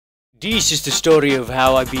This is the story of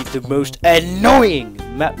how I beat the most annoying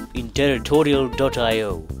map in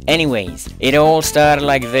Territorial.io. Anyways, it all started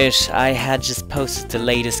like this. I had just posted the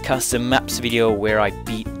latest custom maps video where I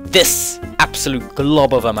beat this absolute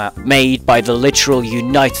glob of a map made by the literal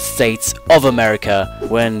United States of America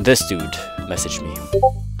when this dude messaged me.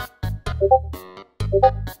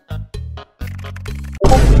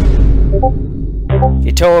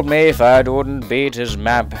 He told me if I wouldn't beat his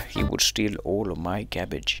map, he would steal all of my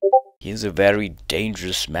cabbage. He's a very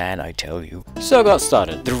dangerous man, I tell you. So I got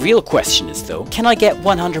started. The real question is though, can I get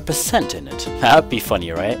 100% in it? That'd be funny,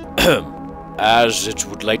 right? As it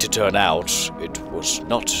would later turn out, it was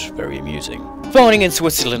not very amusing. Phoning in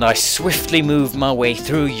Switzerland, I swiftly moved my way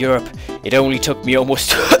through Europe. It only took me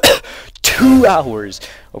almost 2 hours.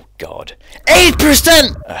 Oh god.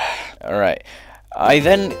 8%! Alright. I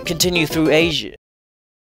then continued through Asia.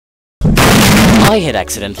 I had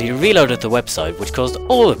accidentally reloaded the website, which caused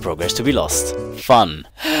all the progress to be lost. Fun.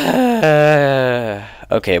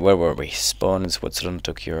 Okay, where were we? Spawn in Switzerland,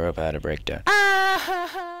 took Europe, had a breakdown.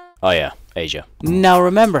 Oh yeah, Asia. Now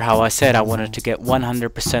remember how I said I wanted to get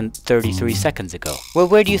 100% 33 seconds ago? Well,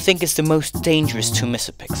 where do you think is the most dangerous to miss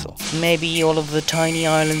a pixel? Maybe all of the tiny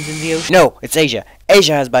islands in the ocean? No, it's Asia.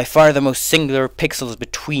 Asia has by far the most singular pixels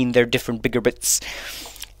between their different bigger bits.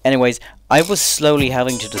 Anyways, I was slowly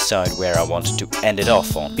having to decide where I wanted to end it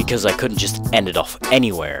off on, because I couldn't just end it off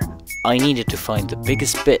anywhere. I needed to find the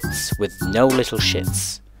biggest bits with no little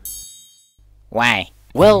shits. Why?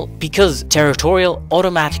 Well, because Territorial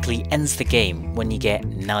automatically ends the game when you get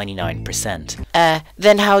 99%.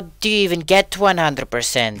 Then how do you even get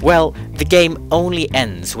 100%? Well, the game only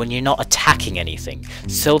ends when you're not attacking anything,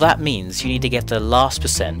 so that means you need to get the last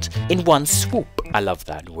percent in one swoop. I love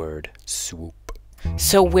that word, swoop.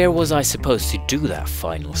 So where was I supposed to do that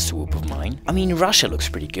final swoop of mine? I mean, Russia looks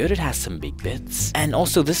pretty good, it has some big bits. And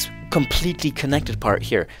also this completely connected part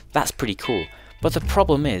here, that's pretty cool. But the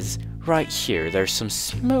problem is, right here there's some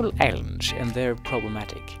small islands and they're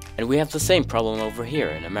problematic. And we have the same problem over here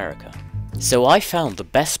in America. So I found the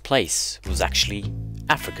best place was actually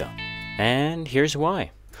Africa. And here's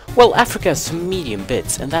why. Well, Africa has some medium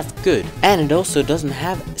bits, and that's good. And it also doesn't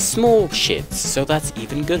have small shits, so that's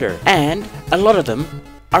even gooder. And a lot of them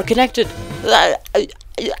are connected.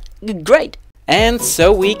 Great! And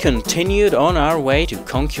so we continued on our way to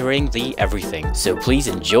conquering the everything. So please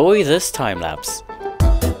enjoy this time lapse.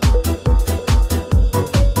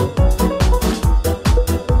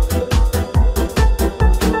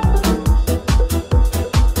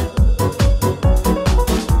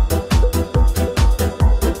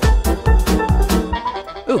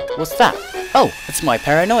 Ooh, what's that? Oh, it's my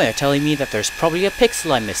paranoia telling me that there's probably a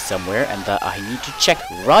pixel I missed somewhere and that I need to check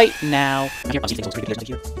right now.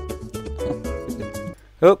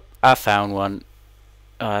 Oh, I found one.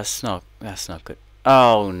 That's not good.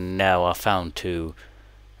 Oh no, I found two.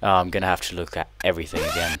 Oh, I'm gonna have to look at everything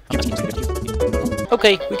again.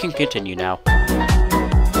 Okay, we can continue now.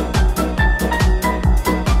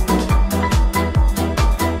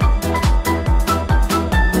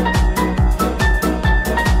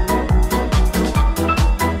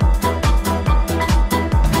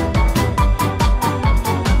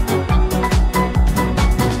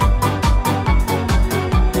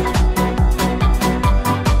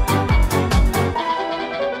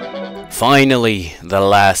 Finally, the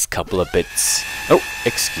last couple of bits. Oh,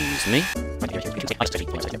 excuse me.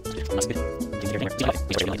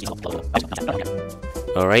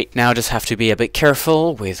 Alright, now just have to be a bit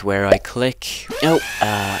careful with where I click. Oh,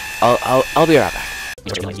 I'll be right back.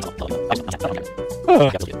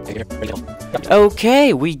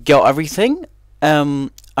 Okay, we got everything.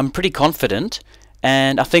 I'm pretty confident,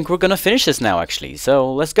 and I think we're gonna finish this now actually,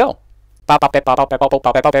 so let's go.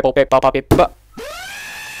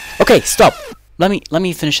 Okay, stop. Let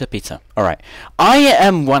me finish the pizza. Alright. I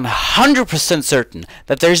am 100% certain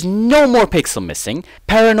that there's no more pixel missing.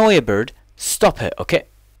 Paranoia bird, stop it, okay?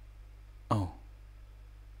 Oh.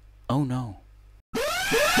 Oh no.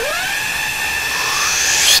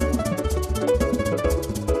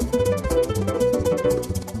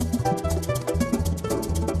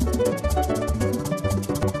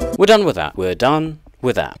 We're done with that. We're done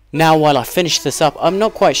with that. Now while I finish this up, I'm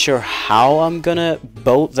not quite sure how I'm gonna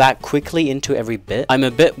bolt that quickly into every bit. I'm a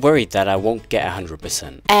bit worried that I won't get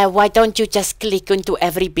 100%. Why don't you just click into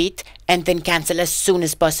every bit and then cancel as soon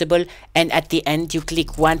as possible, and at the end you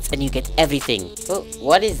click once and you get everything. Oh,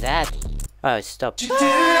 what is that? Oh, stop.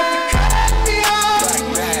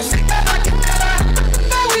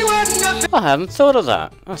 I haven't thought of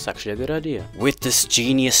that. That's actually a good idea. With this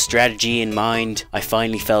genius strategy in mind, I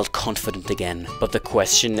finally felt confident again. But the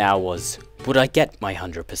question now was, would I get my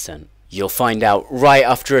 100%? You'll find out right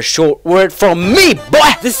after a short word from me,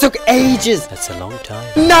 boy! This took ages! That's a long time.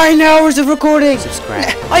 9 hours of recording!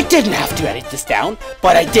 Subscribe. I didn't have to edit this down,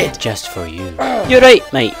 but I did. Just for you. You're right,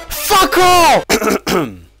 mate. Fuck all!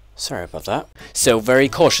 Sorry about that. So very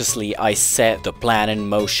cautiously, I set the plan in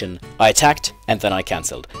motion. I attacked, and then I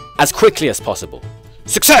cancelled. As quickly as possible.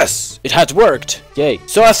 Success! It had worked! Yay.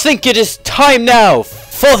 So I think it is time now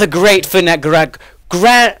for the great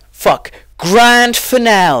grand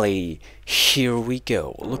finale. Here we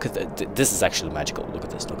go. Look at that. This is actually magical. Look at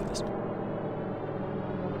this. Look at this.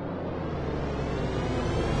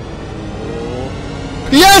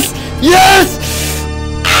 Yes! Yes!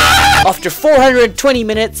 After 420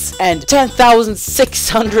 minutes and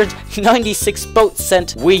 10,696 votes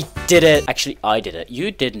sent, we did it. Actually, I did it. You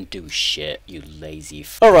didn't do shit, you lazy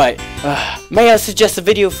Alright, may I suggest a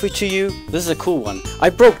video to you? This is a cool one. I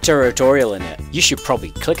broke territorial in it. You should probably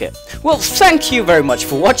click it. Well, thank you very much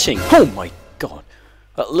for watching. Oh my god.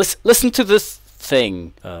 Listen to this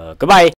thing. Goodbye.